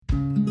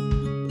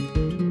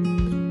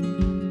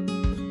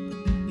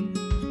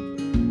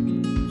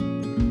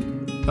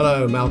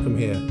Hello, Malcolm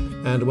here,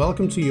 and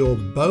welcome to your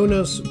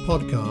bonus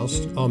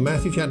podcast on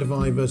Matthew chapter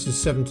 5, verses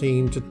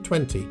 17 to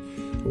 20.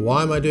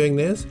 Why am I doing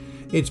this?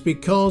 It's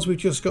because we've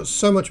just got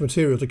so much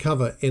material to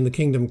cover in the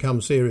Kingdom Come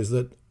series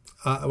that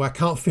I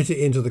can't fit it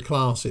into the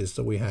classes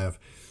that we have.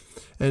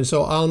 And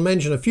so I'll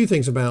mention a few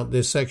things about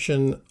this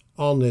section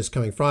on this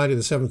coming Friday,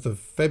 the 7th of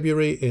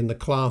February, in the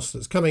class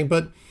that's coming,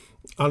 but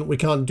we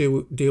can't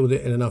deal with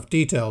it in enough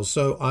details.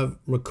 So I'm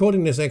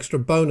recording this extra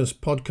bonus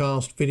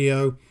podcast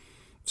video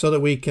so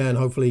that we can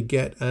hopefully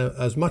get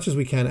as much as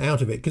we can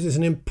out of it, because it's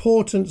an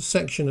important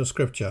section of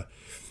Scripture.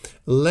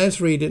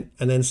 Let's read it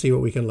and then see what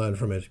we can learn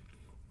from it.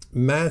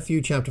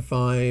 Matthew chapter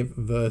 5,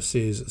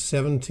 verses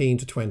 17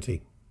 to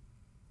 20.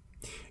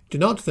 Do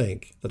not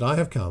think that I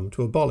have come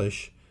to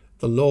abolish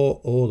the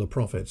law or the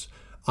prophets.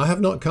 I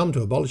have not come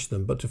to abolish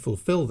them, but to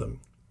fulfill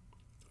them.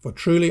 For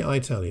truly I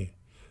tell you,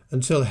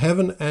 until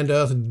heaven and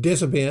earth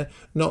disappear,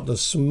 not the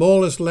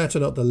smallest letter,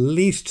 not the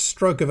least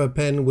stroke of a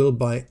pen will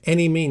by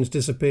any means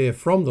disappear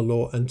from the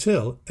law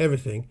until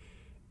everything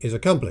is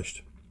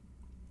accomplished.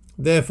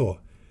 Therefore,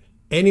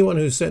 anyone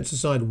who sets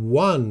aside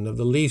one of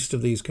the least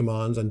of these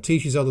commands and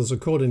teaches others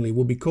accordingly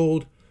will be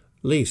called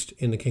least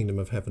in the kingdom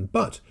of heaven.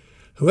 But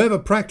whoever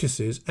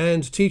practices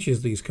and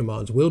teaches these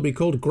commands will be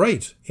called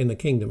great in the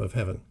kingdom of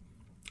heaven.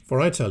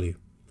 For I tell you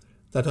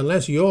that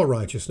unless your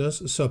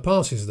righteousness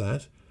surpasses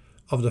that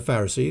of the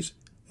Pharisees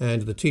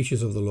and the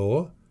teachers of the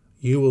law,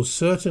 you will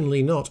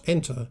certainly not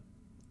enter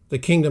the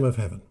kingdom of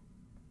heaven.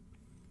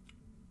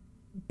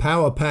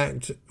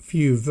 Power-packed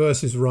few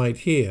verses right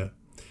here.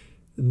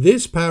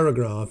 This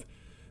paragraph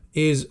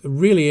is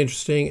really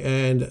interesting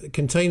and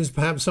contains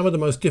perhaps some of the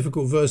most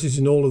difficult verses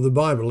in all of the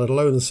Bible, let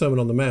alone the Sermon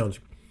on the Mount.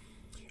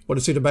 What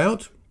is it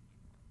about?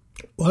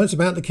 Well, it's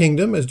about the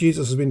kingdom, as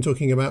Jesus has been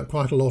talking about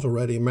quite a lot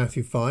already in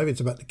Matthew 5.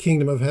 It's about the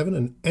kingdom of heaven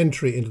and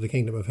entry into the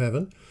kingdom of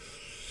heaven.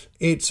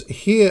 It's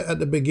here at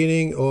the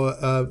beginning, or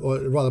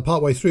rather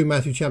partway through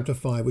Matthew chapter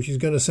 5, which is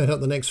going to set up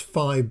the next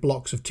 5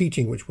 blocks of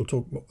teaching, which we'll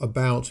talk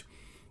about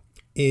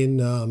in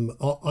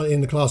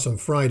the class on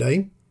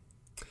Friday.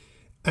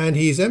 And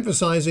he's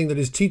emphasizing that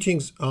his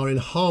teachings are in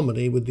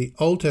harmony with the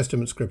Old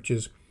Testament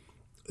scriptures,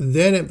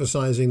 then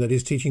emphasizing that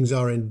his teachings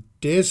are in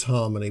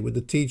disharmony with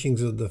the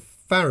teachings of the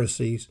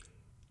Pharisees,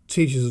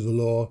 teachers of the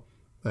law,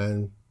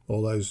 and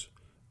all those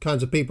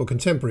kinds of people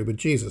contemporary with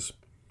Jesus.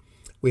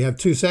 We have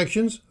 2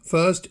 sections.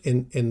 First,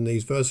 in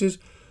these verses,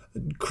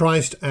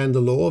 Christ and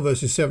the law,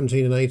 verses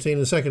 17 and 18,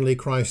 and secondly,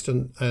 Christ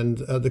and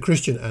the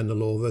Christian and the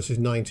law, verses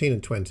 19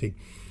 and 20.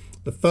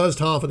 The first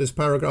half of this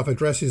paragraph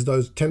addresses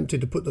those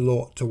tempted to put the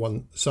law to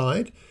one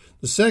side.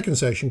 The second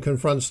section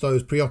confronts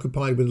those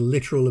preoccupied with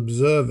literal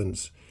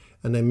observance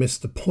and they miss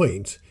the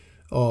point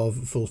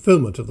of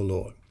fulfillment of the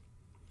law.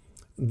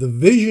 The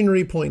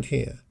visionary point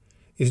here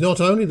is not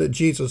only that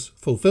Jesus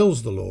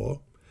fulfills the law,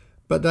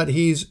 but that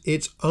he's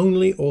its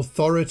only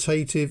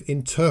authoritative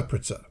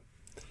interpreter,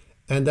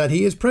 and that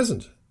he is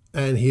present,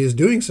 and he is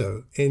doing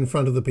so in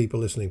front of the people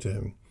listening to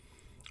him.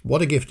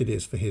 What a gift it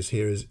is for his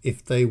hearers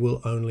if they will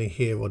only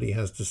hear what he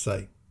has to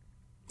say.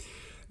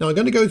 Now, I'm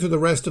going to go through the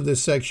rest of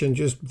this section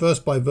just verse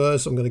by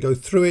verse. I'm going to go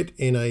through it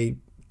in a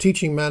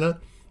teaching manner.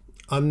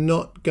 I'm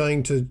not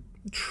going to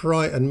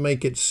try and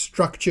make it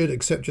structured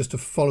except just to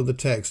follow the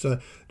text. I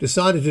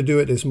decided to do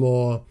it this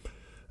more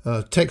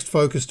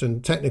text-focused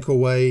and technical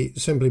way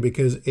simply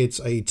because it's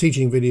a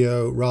teaching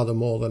video rather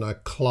more than a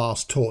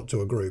class taught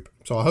to a group.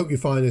 So I hope you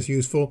find this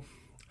useful.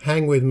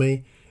 Hang with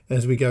me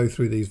as we go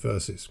through these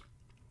verses.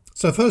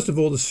 So first of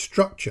all, the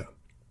structure.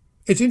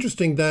 It's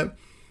interesting that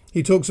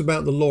he talks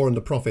about the law and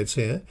the prophets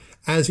here,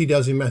 as he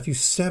does in Matthew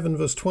 7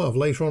 verse 12,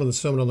 later on in the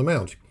Sermon on the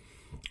Mount,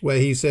 where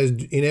he says,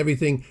 in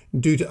everything,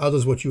 do to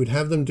others what you would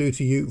have them do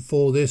to you,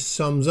 for this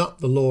sums up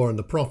the law and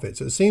the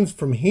prophets. It seems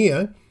from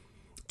here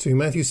to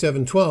Matthew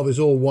 7:12 is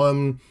all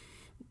one,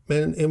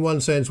 in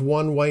one sense,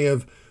 one way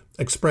of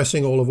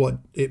expressing all of what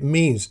it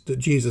means that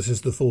Jesus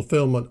is the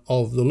fulfillment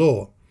of the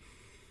law.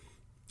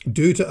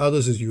 Do to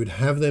others as you would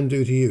have them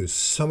do to you,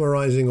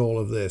 summarizing all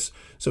of this.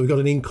 So we've got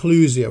an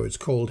inclusio, it's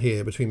called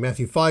here, between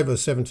Matthew 5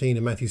 verse 17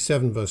 and Matthew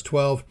 7 verse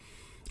 12,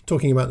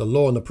 talking about the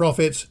law and the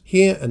prophets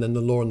here, and then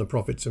the law and the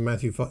prophets in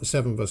Matthew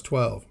 7 verse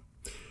 12.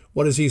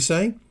 What does he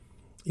say?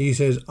 He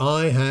says,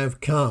 I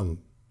have come.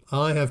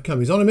 I have come.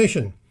 He's on a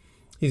mission.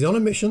 He's on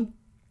a mission,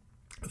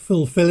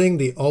 fulfilling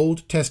the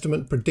Old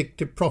Testament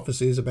predictive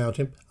prophecies about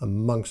him,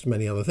 amongst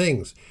many other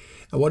things.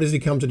 And what does he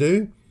come to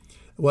do?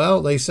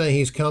 Well, they say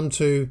he's come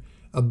to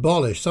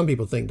abolish. Some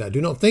people think that.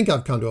 Do not think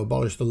I've come to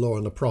abolish the law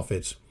and the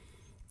prophets.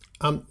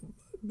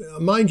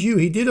 Mind you,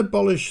 he did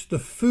abolish the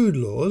food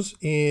laws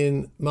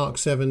in Mark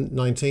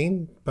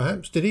 7:19,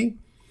 perhaps, did he?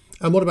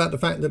 And what about the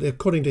fact that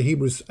according to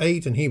Hebrews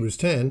 8 and Hebrews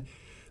 10,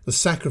 the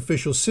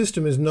sacrificial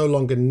system is no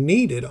longer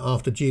needed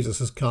after Jesus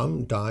has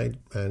come, died,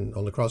 and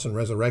on the cross and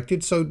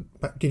resurrected. So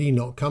did he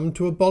not come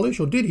to abolish,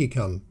 or did he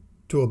come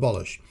to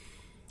abolish?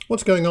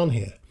 What's going on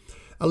here?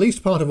 At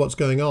least part of what's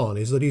going on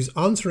is that he's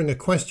answering a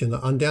question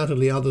that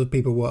undoubtedly other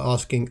people were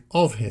asking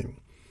of him.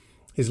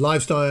 His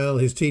lifestyle,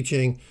 his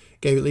teaching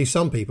gave at least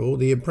some people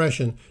the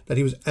impression that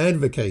he was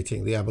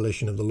advocating the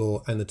abolition of the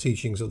law and the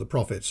teachings of the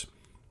prophets.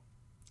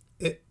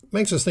 It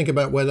makes us think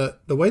about whether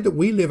the way that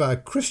we live our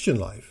Christian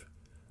life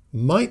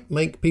might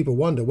make people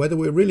wonder whether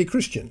we're really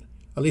Christian,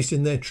 at least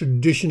in their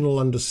traditional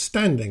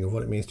understanding of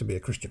what it means to be a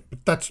Christian.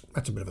 But that's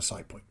a bit of a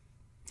side point.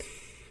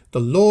 The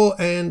law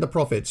and the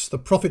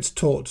prophets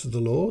taught the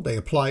law, they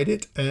applied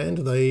it, and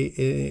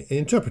they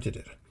interpreted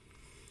it.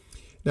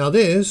 Now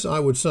this, I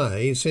would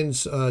say,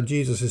 since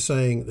Jesus is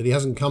saying that he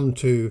hasn't come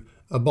to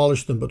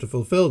abolish them but to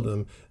fulfill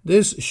them,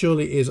 this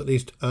surely is at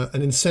least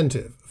an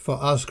incentive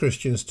for us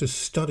Christians to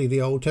study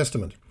the Old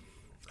Testament.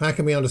 How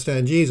can we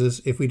understand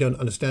Jesus if we don't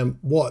understand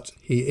what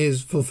he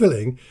is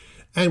fulfilling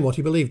and what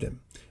he believed in?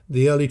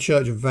 The early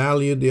church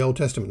valued the Old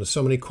Testament. There's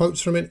so many quotes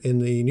from it in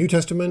the New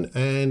Testament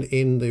and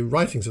in the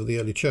writings of the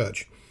early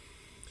church.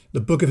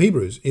 The book of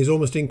Hebrews is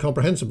almost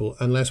incomprehensible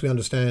unless we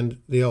understand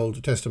the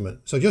Old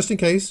Testament. So just in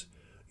case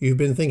you've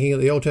been thinking that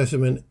the Old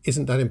Testament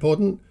isn't that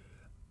important,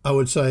 I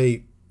would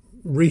say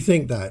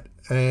rethink that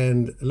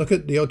and look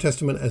at the Old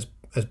Testament as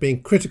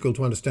being critical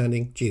to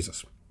understanding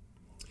Jesus.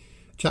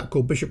 A chap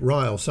called Bishop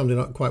Ryle summed it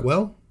up quite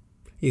well.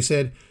 He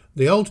said,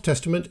 "The Old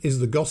Testament is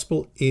the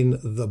gospel in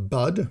the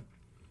bud.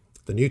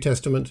 The New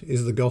Testament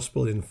is the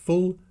gospel in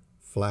full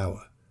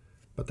flower.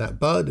 But that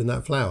bud and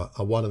that flower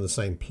are one and the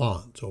same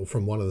plant, or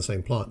from one and the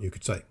same plant, you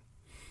could say."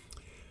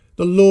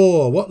 The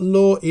law. What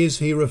law is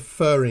he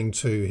referring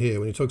to here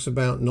when he talks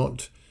about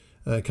not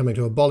coming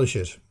to abolish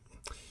it?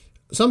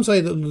 Some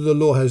say that the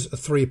law has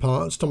three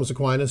parts. Thomas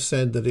Aquinas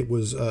said that it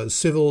was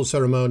civil,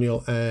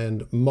 ceremonial,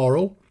 and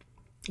moral.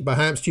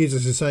 Perhaps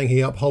Jesus is saying he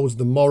upholds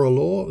the moral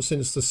law,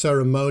 since the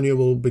ceremonial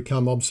will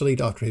become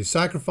obsolete after his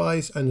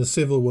sacrifice, and the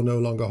civil will no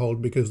longer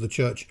hold because the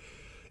church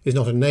is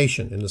not a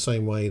nation in the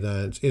same way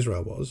that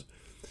Israel was.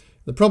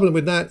 The problem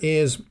with that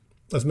is,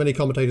 as many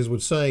commentators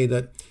would say,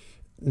 that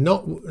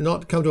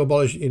not come to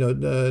abolish, not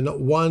the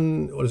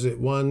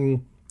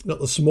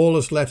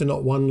smallest letter,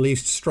 not one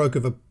least stroke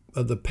of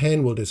the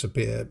pen will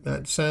disappear.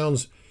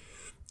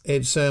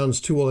 It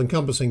sounds too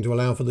all-encompassing to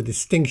allow for the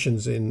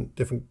distinctions in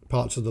different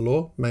parts of the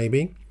law,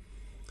 maybe.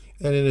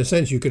 And in a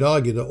sense, you could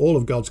argue that all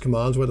of God's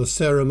commands, whether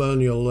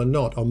ceremonial or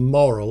not, are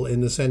moral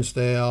in the sense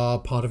they are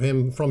part of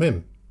him, from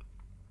him.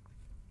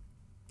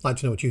 I'd like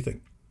to know what you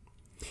think.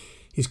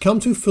 He's come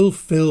to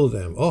fulfill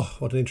them. Oh,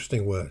 what an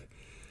interesting word.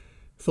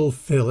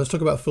 Fulfill. Let's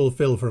talk about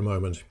fulfill for a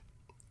moment.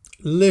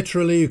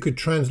 Literally, you could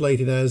translate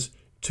it as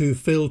to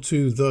fill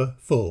to the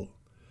full.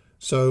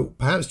 So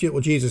perhaps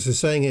what Jesus is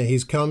saying here,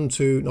 he's come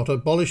to not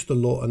abolish the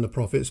law and the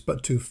prophets,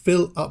 but to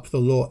fill up the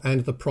law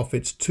and the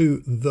prophets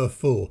to the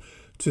full,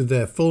 to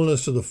their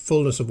fullness, to the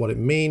fullness of what it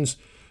means,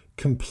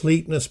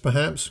 completeness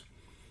perhaps,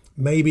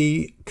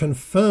 maybe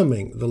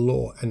confirming the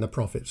law and the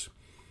prophets.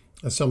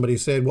 As somebody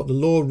said, what the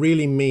law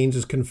really means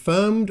is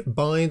confirmed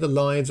by the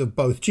lives of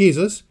both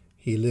Jesus,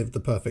 he lived the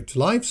perfect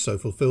life, so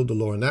fulfilled the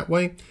law in that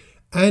way,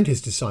 and his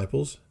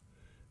disciples,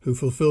 who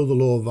fulfilled the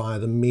law via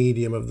the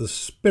medium of the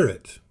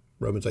Spirit,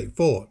 Romans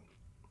 8:4.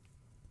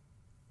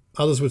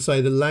 Others would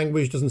say the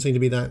language doesn't seem to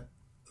be that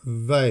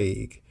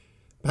vague.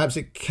 Perhaps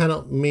it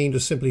cannot mean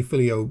to simply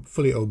fully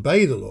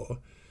obey the law.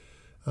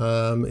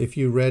 If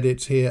you read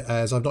it here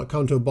as, "I've not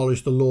come to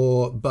abolish the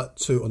law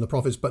on the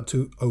prophets, but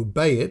to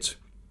obey it,"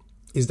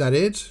 is that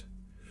it?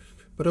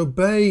 But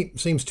obey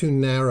seems too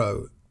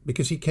narrow,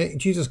 because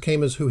Jesus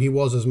came as who he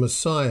was as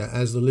Messiah,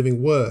 as the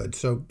living Word.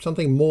 So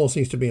something more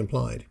seems to be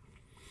implied.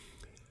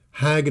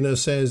 Hagner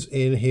says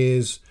in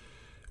his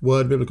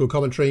Word Biblical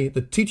Commentary,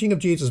 the teaching of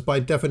Jesus by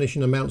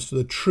definition amounts to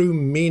the true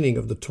meaning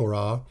of the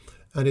Torah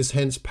and is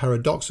hence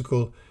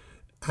paradoxically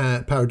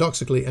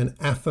an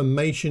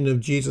affirmation of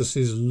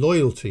Jesus'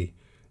 loyalty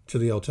to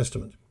the Old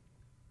Testament.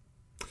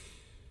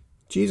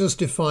 Jesus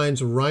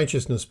defines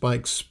righteousness by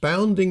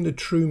expounding the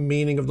true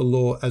meaning of the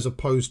law as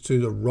opposed to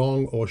the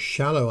wrong or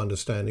shallow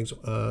understandings.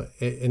 And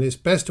it's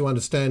best to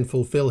understand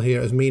fulfill here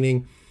as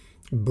meaning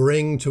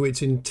bring to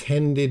its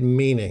intended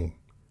meaning.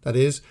 That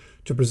is,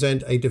 to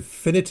present a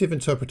definitive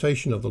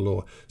interpretation of the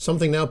law,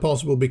 something now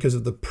possible because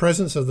of the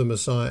presence of the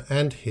Messiah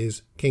and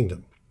his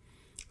kingdom.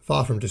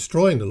 Far from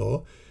destroying the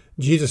law,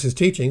 Jesus'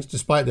 teachings,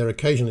 despite their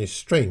occasionally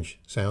strange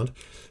sound,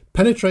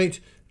 penetrate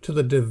to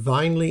the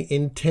divinely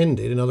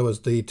intended, in other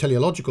words, the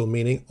teleological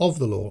meaning of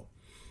the law.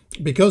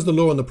 Because the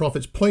law and the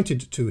prophets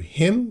pointed to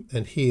him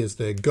and he is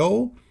their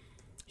goal,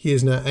 he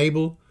is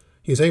able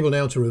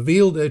now to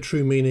reveal their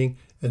true meaning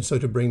and so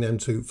to bring them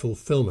to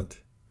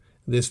fulfillment.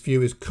 This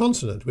view is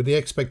consonant with the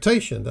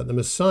expectation that the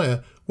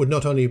Messiah would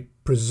not only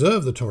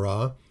preserve the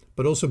Torah,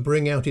 but also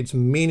bring out its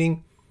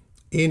meaning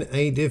in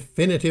a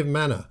definitive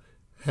manner.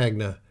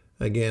 Hagner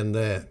again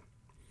there.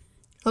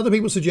 Other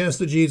people suggest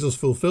that Jesus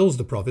fulfills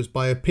the prophets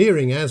by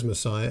appearing as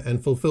Messiah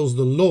and fulfills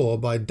the law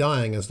by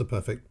dying as the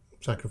perfect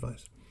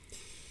sacrifice.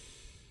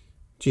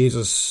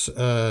 Jesus,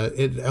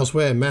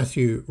 elsewhere,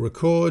 Matthew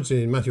records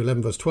in Matthew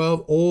 11 verse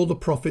 12, all the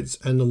prophets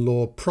and the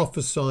law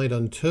prophesied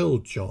until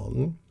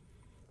John.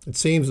 It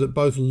seems that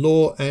both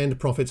law and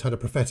prophets had a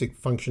prophetic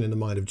function in the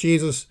mind of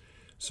Jesus.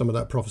 Some of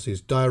that prophecy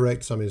is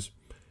direct, some is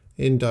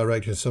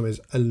indirect, and some is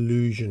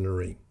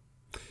illusionary.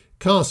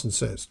 Carson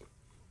says,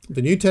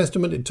 the New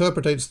Testament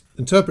interprets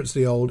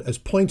the Old as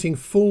pointing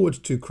forward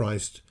to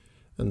Christ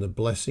and the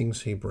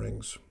blessings he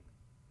brings.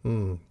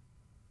 The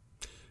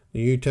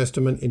New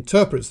Testament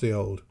interprets the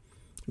Old.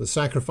 The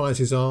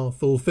sacrifices are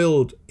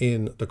fulfilled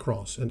in the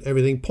cross, and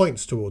everything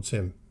points towards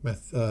him.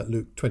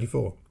 Luke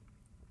 24.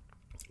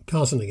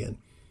 Carson again.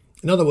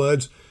 In other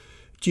words,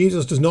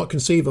 Jesus does not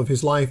conceive of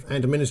his life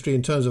and ministry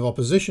in terms of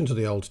opposition to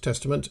the Old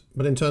Testament,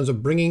 but in terms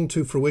of bringing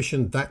to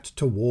fruition that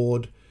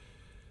toward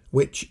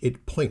which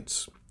it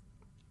points.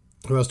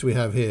 Who else do we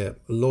have here?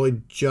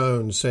 Lloyd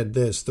Jones said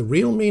this: the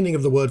real meaning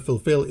of the word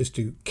fulfill is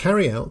to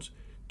carry out,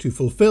 to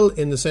fulfill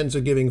in the sense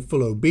of giving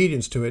full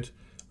obedience to it,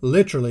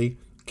 literally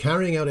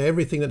carrying out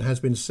everything that has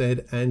been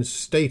said and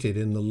stated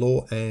in the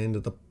law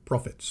and the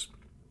prophets.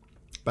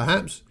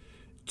 Perhaps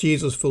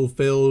Jesus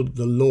fulfilled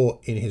the law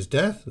in his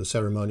death, the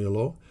ceremonial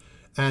law,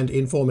 and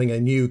in forming a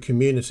new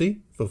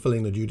community,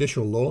 fulfilling the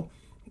judicial law,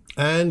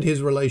 and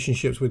his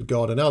relationships with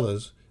God and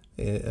others,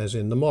 as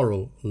in the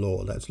moral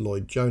law. That's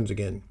Lloyd Jones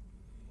again.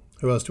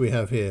 Who else do we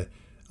have here?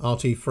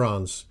 R.T.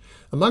 France.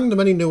 Among the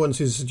many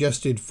nuances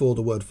suggested for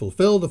the word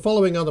fulfill, the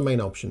following are the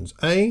main options.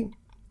 A,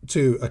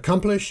 to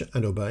accomplish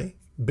and obey.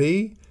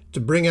 B, to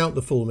bring out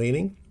the full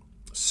meaning.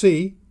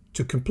 C,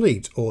 to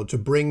complete or to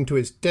bring to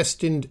its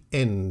destined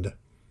end,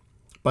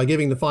 by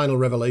giving the final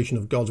revelation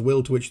of God's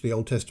will to which the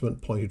Old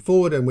Testament pointed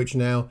forward and which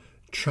now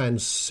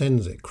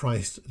transcends it.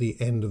 Christ, the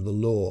end of the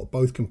law,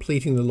 both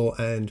completing the law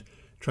and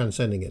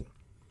transcending it.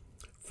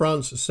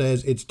 France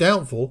says it's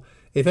doubtful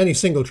if any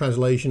single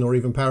translation or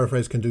even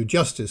paraphrase can do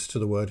justice to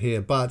the word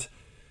here, but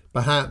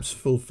perhaps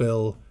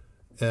fulfill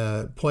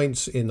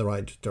points in the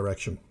right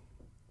direction.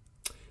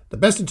 The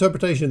best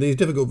interpretation of these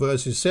difficult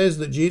verses says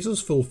that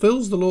Jesus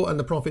fulfills the law and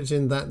the prophets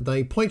in that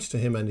they point to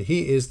him and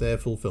he is their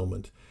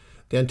fulfillment.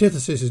 The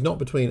antithesis is not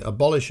between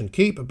abolish and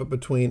keep, but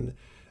between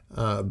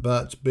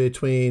abolish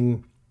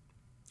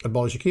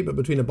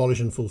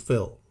and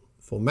fulfill.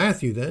 For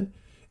Matthew, then,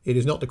 it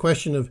is not the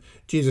question of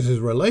Jesus'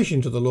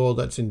 relation to the law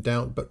that's in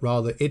doubt, but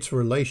rather its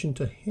relation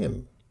to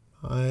him.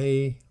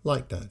 I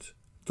like that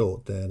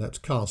thought there. That's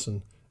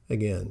Carson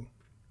again.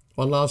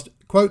 One last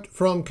quote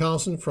from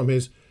Carson from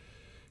his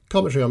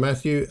commentary on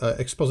Matthew,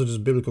 Expositor's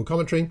Biblical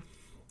Commentary.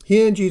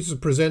 Here Jesus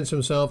presents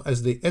himself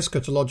as the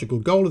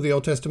eschatological goal of the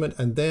Old Testament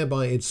and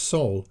thereby its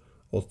sole,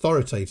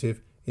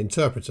 authoritative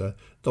interpreter,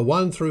 the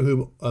one through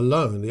whom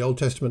alone the Old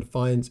Testament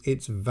finds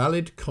its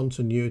valid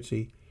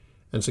continuity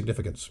and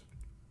significance.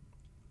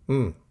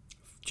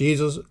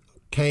 Jesus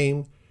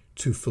came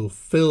to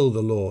fulfill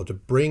the law, to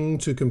bring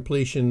to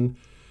completion,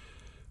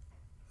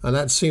 and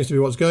that seems to be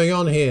what's going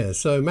on here.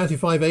 So Matthew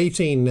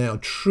 5:18 now,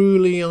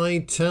 truly I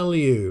tell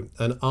you,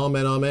 and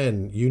amen,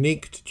 amen,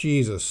 unique to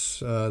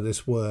Jesus,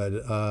 this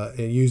word,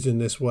 used in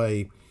this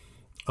way,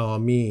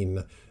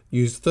 amen,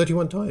 used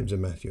 31 times in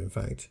Matthew, in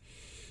fact.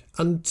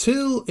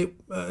 Until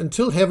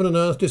heaven and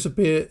earth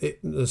disappear,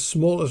 the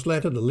smallest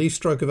letter, the least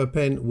stroke of a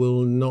pen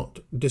will not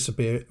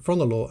disappear from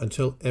the law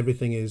until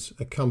everything is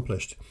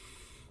accomplished.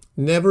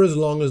 Never as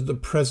long as the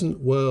present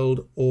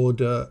world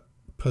order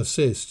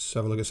persists.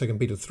 Have a look at 2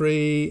 Peter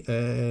 3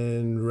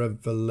 and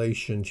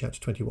Revelation chapter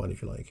 21,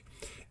 if you like.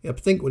 I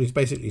think what he's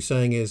basically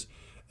saying is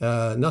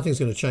nothing's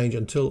going to change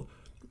until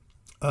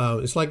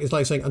it's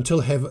like saying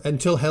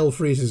until hell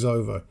freezes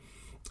over.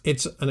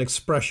 It's an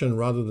expression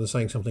rather than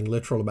saying something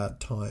literal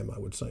about time, I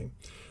would say.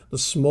 The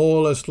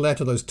smallest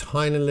letter, those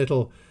tiny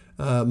little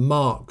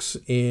marks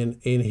in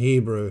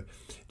Hebrew.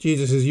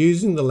 Jesus is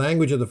using the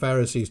language of the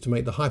Pharisees to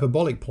make the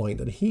hyperbolic point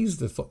that he's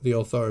the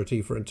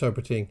authority for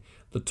interpreting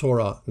the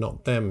Torah,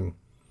 not them.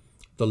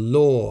 The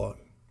law,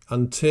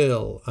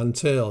 until,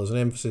 there's an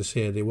emphasis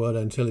here. The word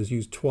until is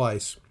used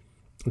twice.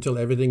 Until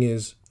everything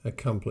is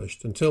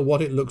accomplished. Until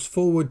what it looks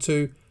forward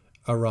to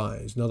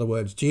arise. In other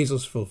words,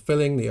 Jesus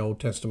fulfilling the Old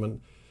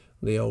Testament,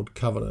 the Old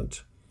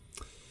Covenant.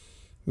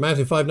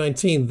 Matthew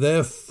 5:19,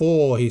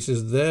 therefore, he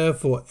says,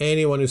 therefore,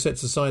 anyone who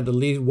sets aside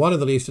one of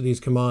the least of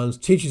these commands,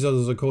 teaches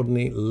others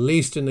accordingly,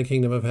 least in the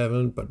kingdom of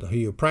heaven, but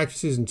he who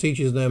practices and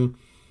teaches them,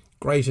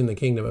 great in the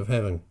kingdom of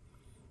heaven.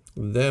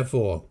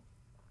 Therefore,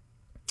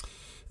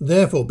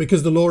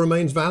 because the law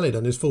remains valid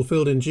and is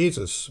fulfilled in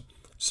Jesus,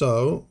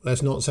 so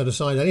let's not set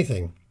aside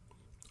anything.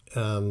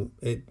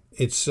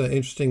 It's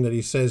interesting that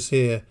he says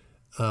here,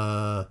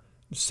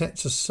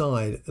 sets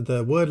aside.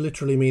 The word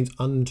literally means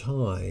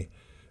untie.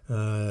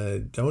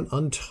 Don't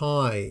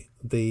untie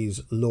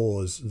these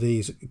laws,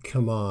 these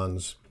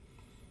commands.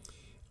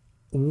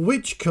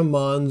 Which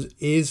commands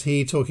is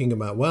he talking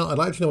about? Well, I'd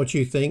like to know what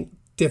you think.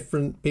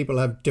 Different people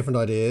have different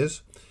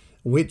ideas.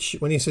 When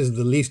he says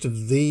the least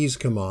of these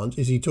commands,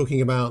 is he talking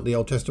about the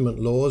Old Testament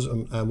laws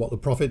and what the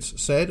prophets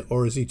said,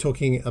 or is he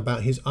talking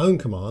about his own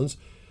commands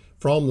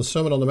from the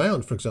Sermon on the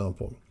Mount, for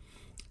example?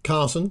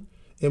 Carson,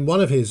 in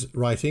one of his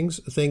writings,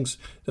 thinks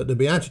that the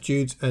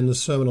Beatitudes and the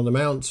Sermon on the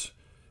Mount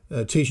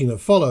teaching that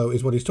follow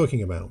is what he's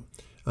talking about.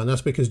 And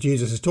that's because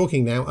Jesus is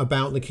talking now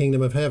about the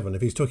kingdom of heaven.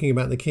 If he's talking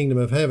about the kingdom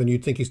of heaven,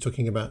 you'd think he's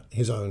talking about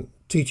his own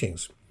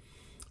teachings.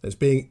 It's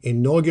being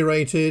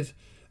inaugurated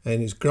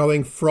and is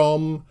growing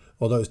from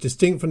Although it's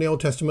distinct from the Old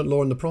Testament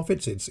law and the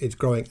prophets, it's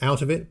growing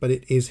out of it, but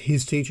it is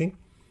his teaching.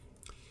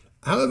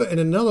 However, in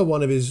another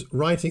one of his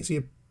writings, he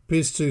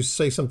appears to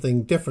say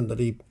something different, that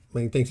he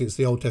thinks it's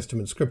the Old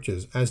Testament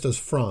scriptures, as does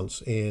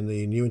France in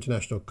the New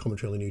International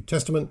Commentary on the New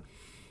Testament.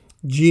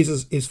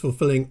 Jesus is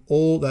fulfilling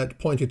all that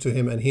pointed to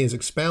him, and he is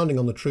expounding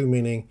on the true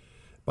meaning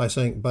by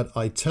saying, "But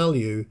I tell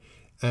you,"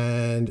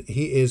 and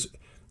he is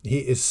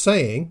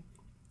saying,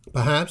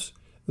 perhaps,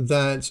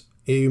 that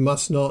you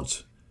must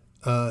not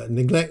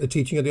neglect the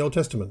teaching of the Old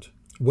Testament,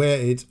 where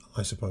it's,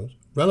 I suppose,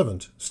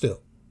 relevant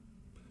still.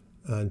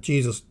 And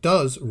Jesus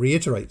does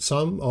reiterate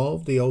some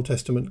of the Old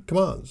Testament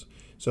commands.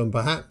 So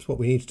perhaps what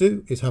we need to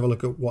do is have a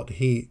look at what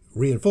he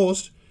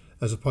reinforced,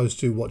 as opposed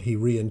to what he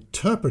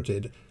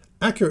reinterpreted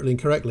accurately and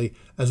correctly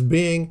as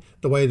being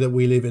the way that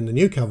we live in the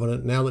New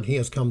Covenant now that he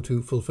has come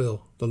to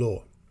fulfill the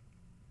law.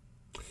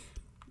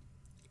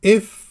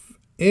 If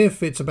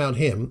it's about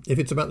him, if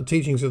it's about the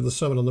teachings of the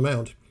Sermon on the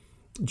Mount,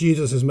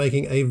 Jesus is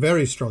making a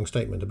very strong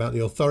statement about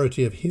the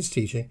authority of his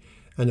teaching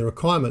and the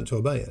requirement to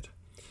obey it.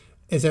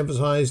 It's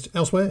emphasized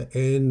elsewhere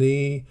in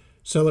the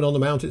Sermon on the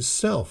Mount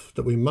itself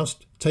that we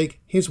must take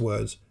his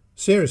words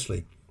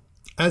seriously,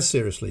 as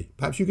seriously,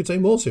 perhaps you could say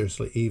more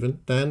seriously even,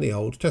 than the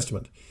Old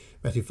Testament.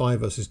 Matthew 5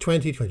 verses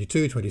 20,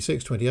 22,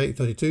 26, 28,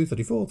 32,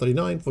 34,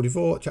 39,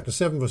 44, chapter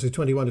 7 verses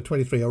 21 to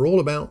 23 are all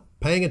about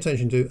paying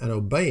attention to and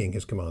obeying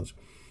his commands.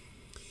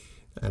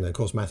 And of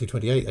course Matthew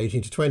 28,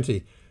 18 to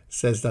 20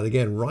 says that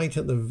again right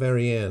at the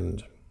very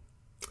end.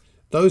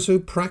 Those who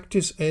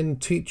practice and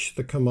teach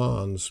the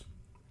commands.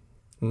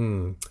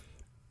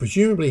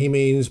 Presumably he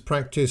means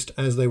practiced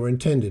as they were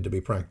intended to be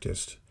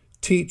practiced.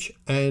 Teach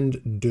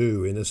and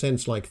do, in a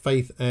sense like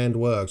faith and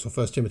works, or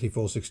 1 Timothy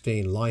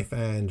 4:16, life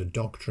and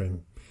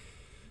doctrine.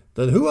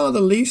 Then who are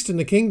the least in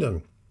the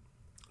kingdom?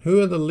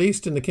 Who are the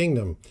least in the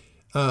kingdom?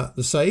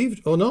 The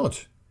saved or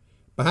not?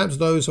 Perhaps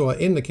those who are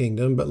in the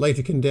kingdom but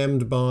later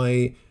condemned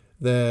by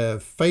their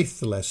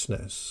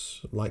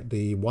faithlessness, like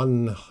the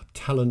one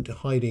talent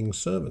hiding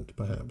servant,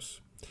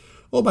 perhaps.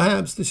 Or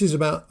perhaps this is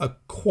about a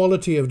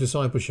quality of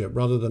discipleship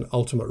rather than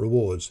ultimate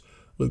rewards.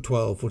 Luke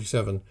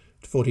 12:47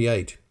 to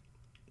 48.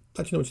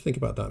 Let you know what you think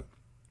about that.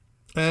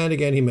 And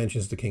again, he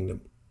mentions the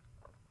kingdom.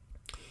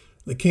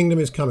 The kingdom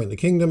is coming. The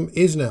kingdom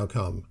is now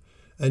come.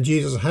 And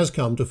Jesus has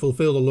come to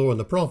fulfill the law and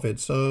the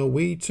prophets. So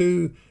we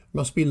too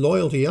must be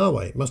loyal to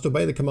Yahweh, must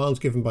obey the commands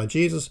given by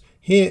Jesus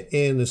here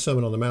in the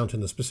Sermon on the Mount in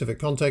the specific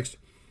context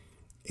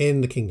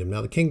in the kingdom.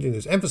 Now the kingdom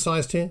is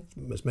emphasized here.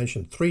 It's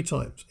mentioned 3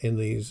 times in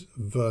these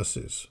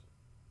verses.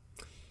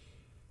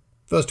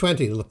 Verse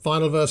 20, the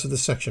final verse of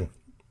this section.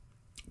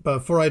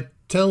 But for I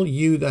tell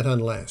you that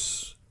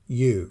unless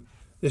you,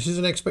 this is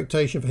an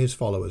expectation for his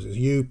followers. It's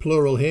you,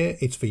 plural here.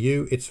 It's for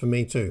you. It's for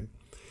me too.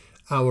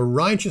 Our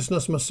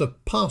righteousness must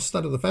surpass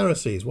that of the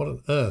Pharisees. What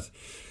on earth?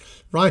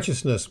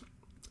 Righteousness.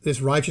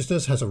 This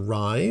righteousness has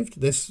arrived.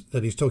 This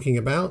that he's talking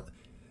about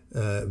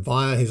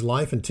via his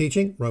life and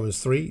teaching.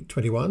 Romans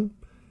 3:21.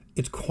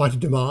 It's quite a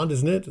demand,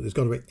 isn't it? It's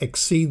got to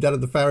exceed that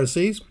of the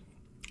Pharisees.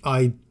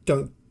 I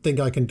don't think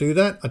I can do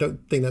that. I don't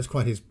think that's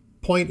quite his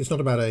point. It's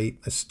not about a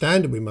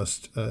standard we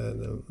must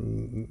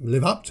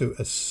live up to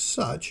as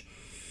such.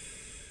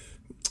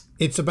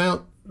 It's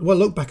about, well,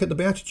 look back at the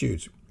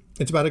Beatitudes.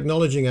 It's about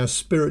acknowledging our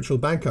spiritual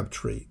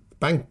bankruptcy.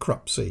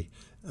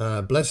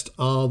 Blessed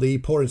are the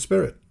poor in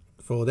spirit,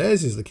 for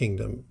theirs is the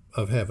kingdom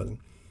of heaven.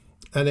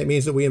 And it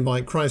means that we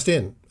invite Christ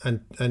in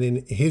and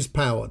in his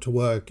power to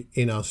work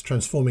in us,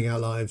 transforming our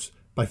lives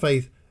by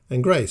faith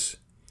and grace.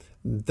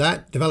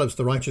 That develops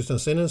the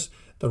righteousness in us,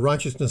 the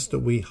righteousness that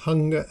we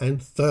hunger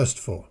and thirst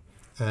for,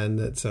 and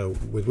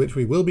with which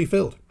we will be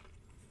filled.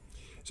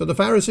 So the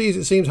Pharisees,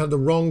 it seems, have the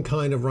wrong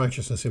kind of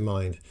righteousness in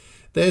mind.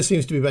 Theirs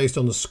seems to be based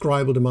on the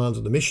scribal demands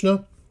of the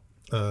Mishnah,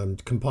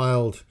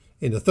 compiled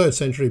in the 3rd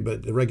century,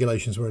 but the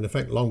regulations were in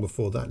effect long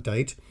before that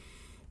date.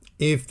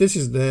 If this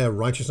is their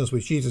righteousness,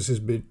 which Jesus is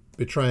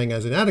betraying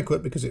as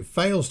inadequate because it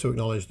fails to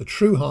acknowledge the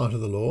true heart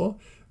of the law,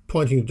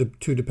 pointing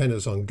to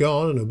dependence on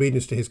God and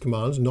obedience to his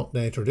commands, not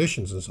their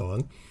traditions and so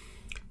on,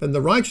 then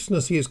the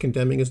righteousness he is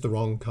condemning is the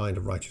wrong kind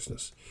of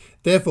righteousness.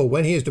 Therefore,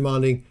 when he is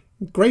demanding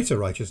greater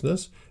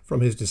righteousness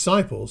from his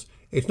disciples,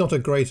 it's not a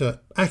greater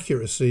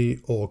accuracy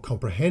or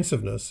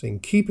comprehensiveness in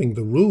keeping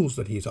the rules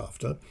that he's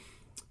after,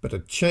 but a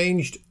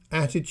changed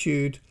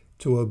attitude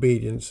to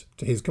obedience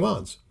to his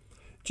commands.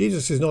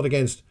 Jesus is not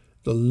against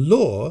the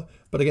law,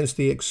 but against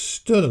the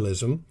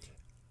externalism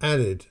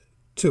added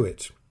to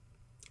it.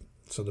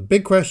 So the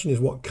big question is,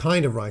 what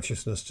kind of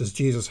righteousness does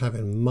Jesus have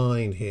in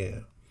mind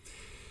here?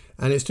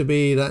 And it's to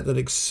be that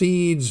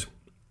exceeds,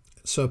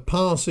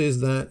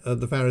 surpasses that of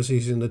the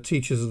Pharisees and the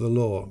teachers of the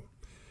law.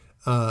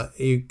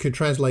 You could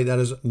translate that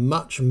as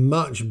much,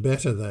 much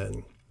better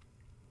than.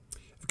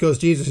 Because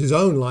Jesus'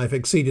 own life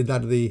exceeded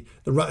that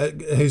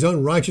of his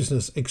own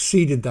righteousness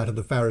exceeded that of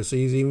the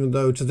Pharisees, even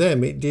though to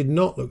them it did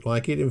not look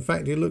like it. In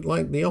fact, it looked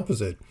like the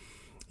opposite.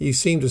 He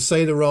seemed to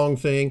say the wrong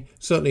thing,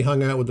 certainly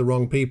hung out with the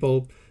wrong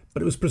people,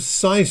 but it was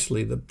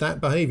precisely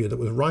that behavior that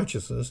was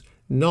righteousness,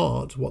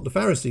 not what the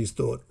Pharisees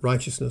thought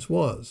righteousness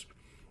was.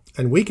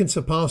 And we can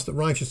surpass the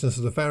righteousness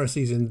of the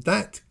Pharisees in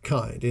that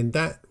kind, in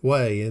that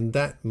way, in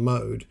that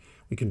mode.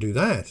 We can do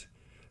that.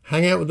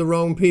 Hang out with the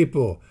wrong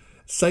people,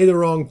 say the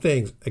wrong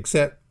things,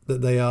 except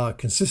that they are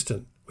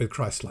consistent with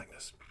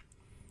Christ-likeness.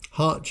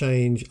 Heart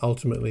change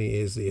ultimately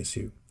is the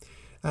issue.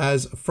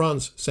 As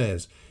France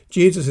says,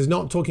 Jesus is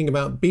not talking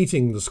about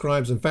beating the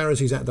scribes and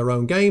Pharisees at their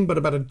own game, but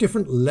about a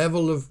different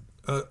level of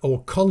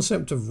or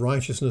concept of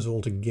righteousness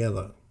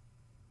altogether.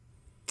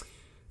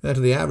 Now, to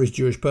the average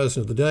Jewish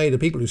person of the day, the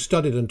people who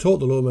studied and taught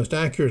the law most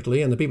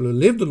accurately and the people who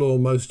lived the law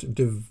most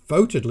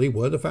devotedly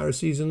were the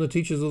Pharisees and the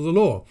teachers of the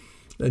law.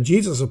 Now,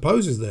 Jesus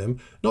opposes them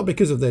not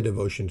because of their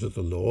devotion to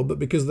the law, but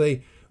because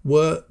they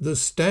were the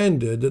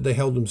standard that they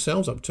held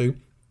themselves up to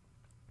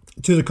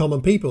the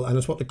common people, and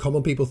it's what the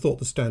common people thought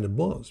the standard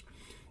was.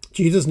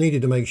 Jesus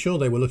needed to make sure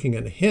they were looking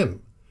at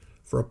him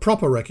for a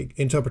proper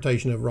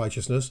interpretation of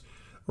righteousness,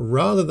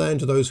 rather than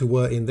to those who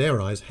were, in their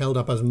eyes, held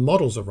up as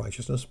models of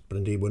righteousness, but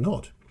indeed were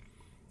not.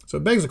 So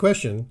it begs the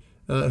question,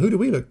 who do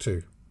we look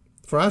to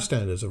for our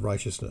standards of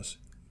righteousness?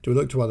 Do we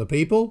look to other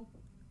people,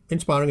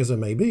 inspiring as they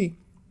may be,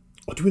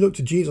 or do we look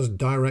to Jesus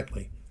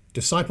directly?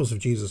 Disciples of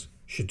Jesus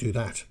should do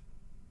that.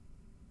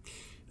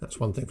 That's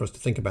one thing for us to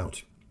think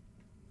about.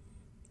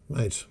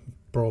 Mate,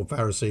 poor old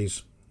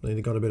Pharisees,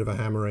 they got a bit of a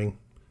hammering.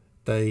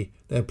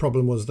 Their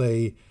problem was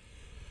they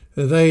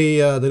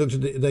dealt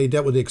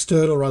with the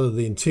external rather than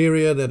the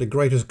interior. They had a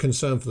greater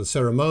concern for the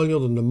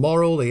ceremonial than the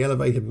moral. They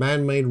elevated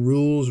man-made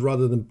rules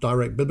rather than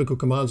direct biblical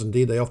commands.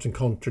 Indeed, they often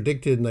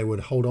contradicted, and they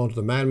would hold on to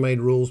the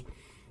man-made rules.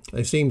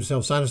 They seemed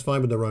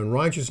self-satisfied with their own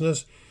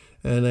righteousness,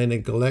 and they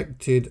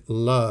neglected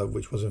love,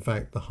 which was in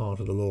fact the heart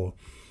of the law.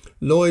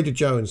 Lloyd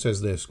Jones says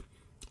this: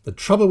 the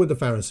trouble with the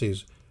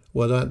Pharisees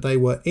were that they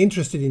were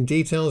interested in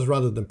details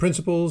rather than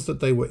principles,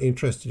 that they were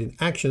interested in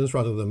actions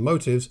rather than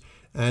motives,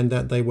 and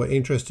that they were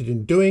interested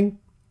in doing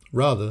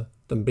rather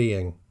than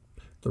being.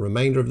 The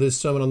remainder of this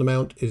Sermon on the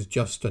Mount is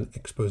just an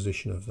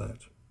exposition of that.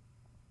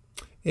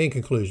 In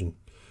conclusion,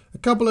 a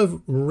couple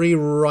of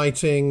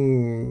rewriting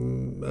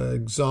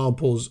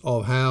examples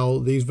of how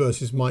these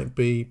verses might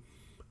be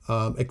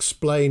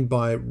explained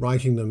by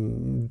writing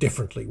them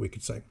differently, we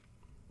could say.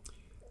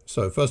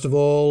 So, first of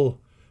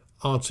all,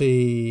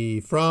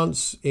 R.T.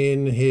 France,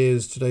 in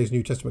his Today's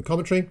New Testament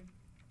commentary,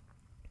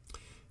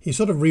 he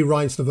sort of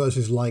rewrites the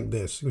verses like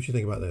this. What do you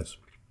think about this?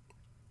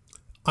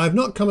 I have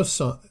not come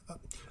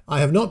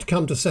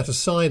to set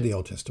aside the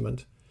Old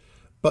Testament,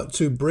 but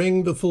to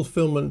bring the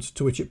fulfillment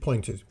to which it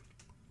pointed.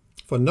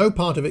 For no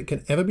part of it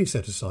can ever be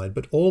set aside,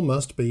 but all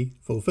must be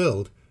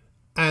fulfilled,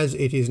 as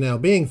it is now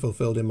being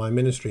fulfilled in my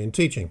ministry and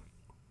teaching.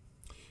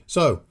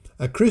 So,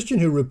 a Christian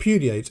who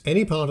repudiates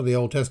any part of the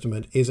Old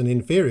Testament is an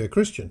inferior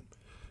Christian.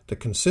 The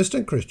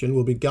consistent Christian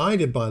will be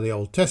guided by the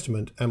Old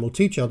Testament and will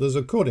teach others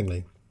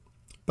accordingly.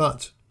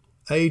 But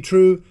a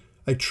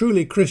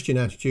truly Christian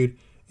attitude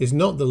is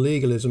not the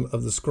legalism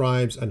of the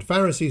scribes and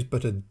Pharisees,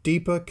 but a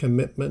deeper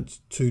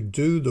commitment to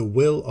do the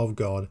will of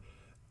God,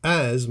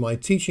 as my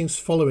teachings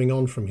following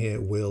on from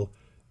here will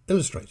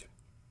illustrate.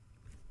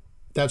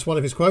 That's one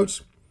of his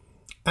quotes.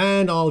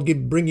 And I'll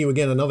bring you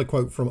again another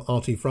quote from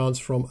R.T. France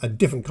from a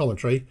different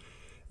commentary.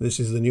 This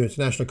is the New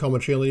International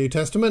Commentary on the New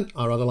Testament.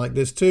 I rather like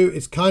this too.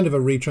 It's kind of a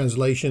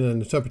retranslation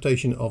and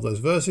interpretation of those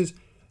verses.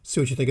 See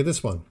what you think of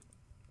this one.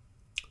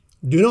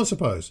 Do not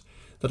suppose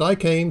that I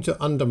came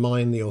to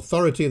undermine the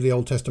authority of the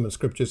Old Testament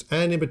scriptures,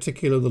 and in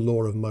particular the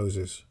law of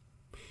Moses.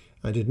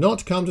 I did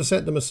not come to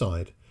set them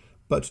aside,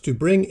 but to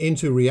bring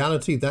into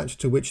reality that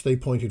to which they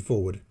pointed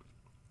forward.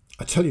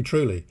 I tell you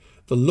truly,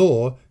 the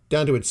law,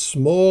 down to its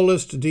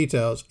smallest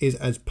details, is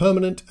as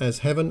permanent as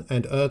heaven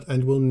and earth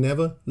and will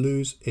never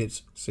lose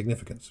its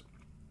significance.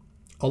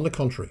 On the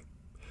contrary,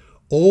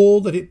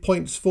 all that it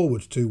points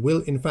forward to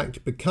will in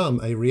fact become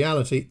a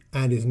reality,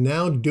 and is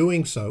now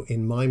doing so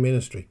in my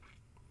ministry.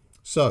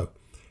 So,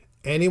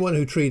 anyone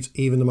who treats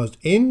even the most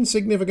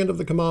insignificant of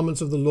the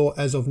commandments of the law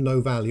as of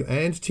no value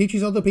and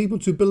teaches other people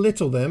to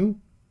belittle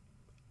them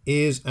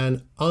is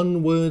an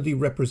unworthy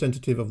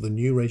representative of the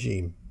new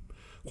regime,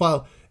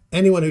 while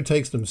anyone who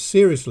takes them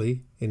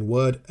seriously in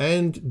word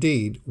and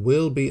deed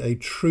will be a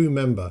true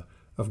member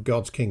of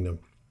God's kingdom.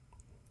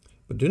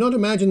 But do not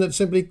imagine that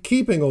simply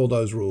keeping all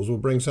those rules will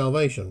bring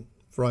salvation,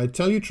 for I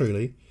tell you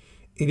truly,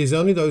 it is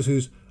only those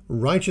whose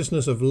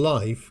righteousness of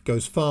life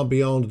goes far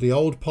beyond the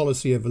old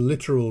policy of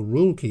literal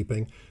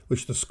rule-keeping,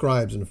 which the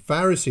scribes and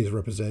Pharisees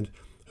represent,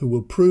 who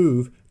will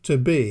prove to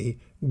be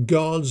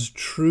God's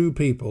true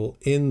people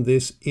in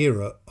this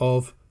era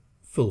of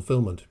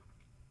fulfillment.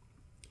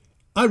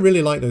 I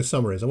really like those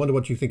summaries. I wonder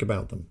what you think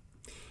about them.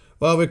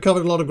 Well, we've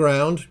covered a lot of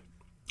ground.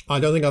 I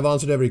don't think I've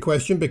answered every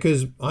question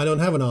because I don't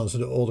have an answer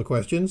to all the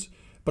questions,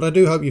 but I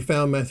do hope you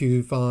found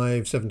Matthew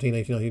 5, 17,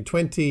 18, 19,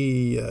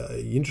 20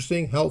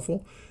 interesting,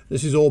 helpful.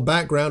 This is all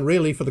background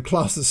really for the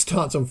class that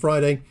starts on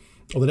Friday,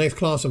 or the next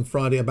class on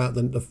Friday, about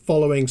the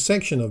following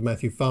section of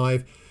Matthew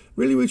 5,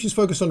 really which is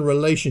focused on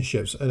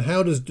relationships and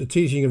how does the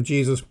teaching of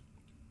Jesus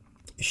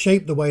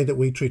shape the way that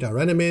we treat our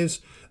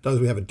enemies, those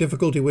we have a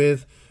difficulty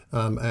with,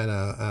 and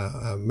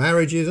our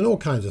marriages and all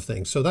kinds of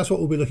things. So that's what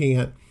we'll be looking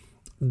at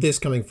this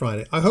coming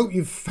Friday. I hope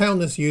you've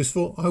found this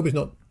useful. I hope it's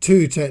not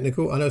too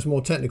technical. I know it's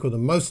more technical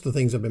than most of the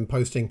things I've been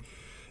posting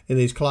in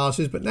these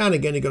classes, but now and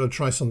again you've got to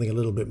try something a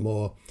little bit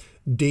more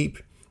deep,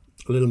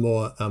 a little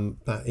more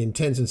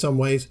intense in some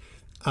ways.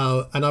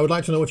 And I would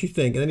like to know what you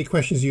think. And any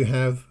questions you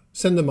have,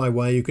 send them my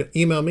way. You can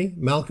email me,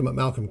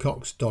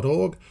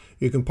 malcolm@malcolmcox.org.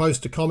 You can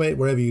post a comment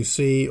wherever you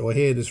see or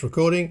hear this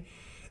recording.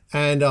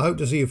 And I hope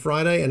to see you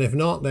Friday. And if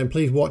not, then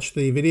please watch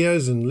the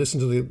videos and listen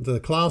to the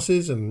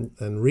classes and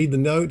read the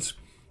notes.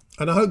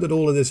 And I hope that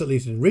all of this at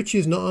least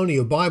enriches not only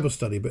your Bible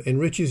study, but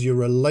enriches your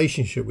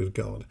relationship with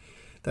God.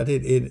 That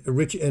it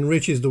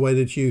enriches the way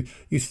that you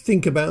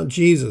think about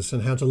Jesus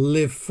and how to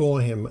live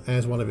for him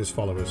as one of his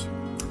followers.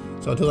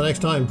 So until the next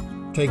time,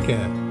 take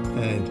care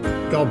and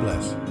God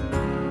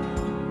bless.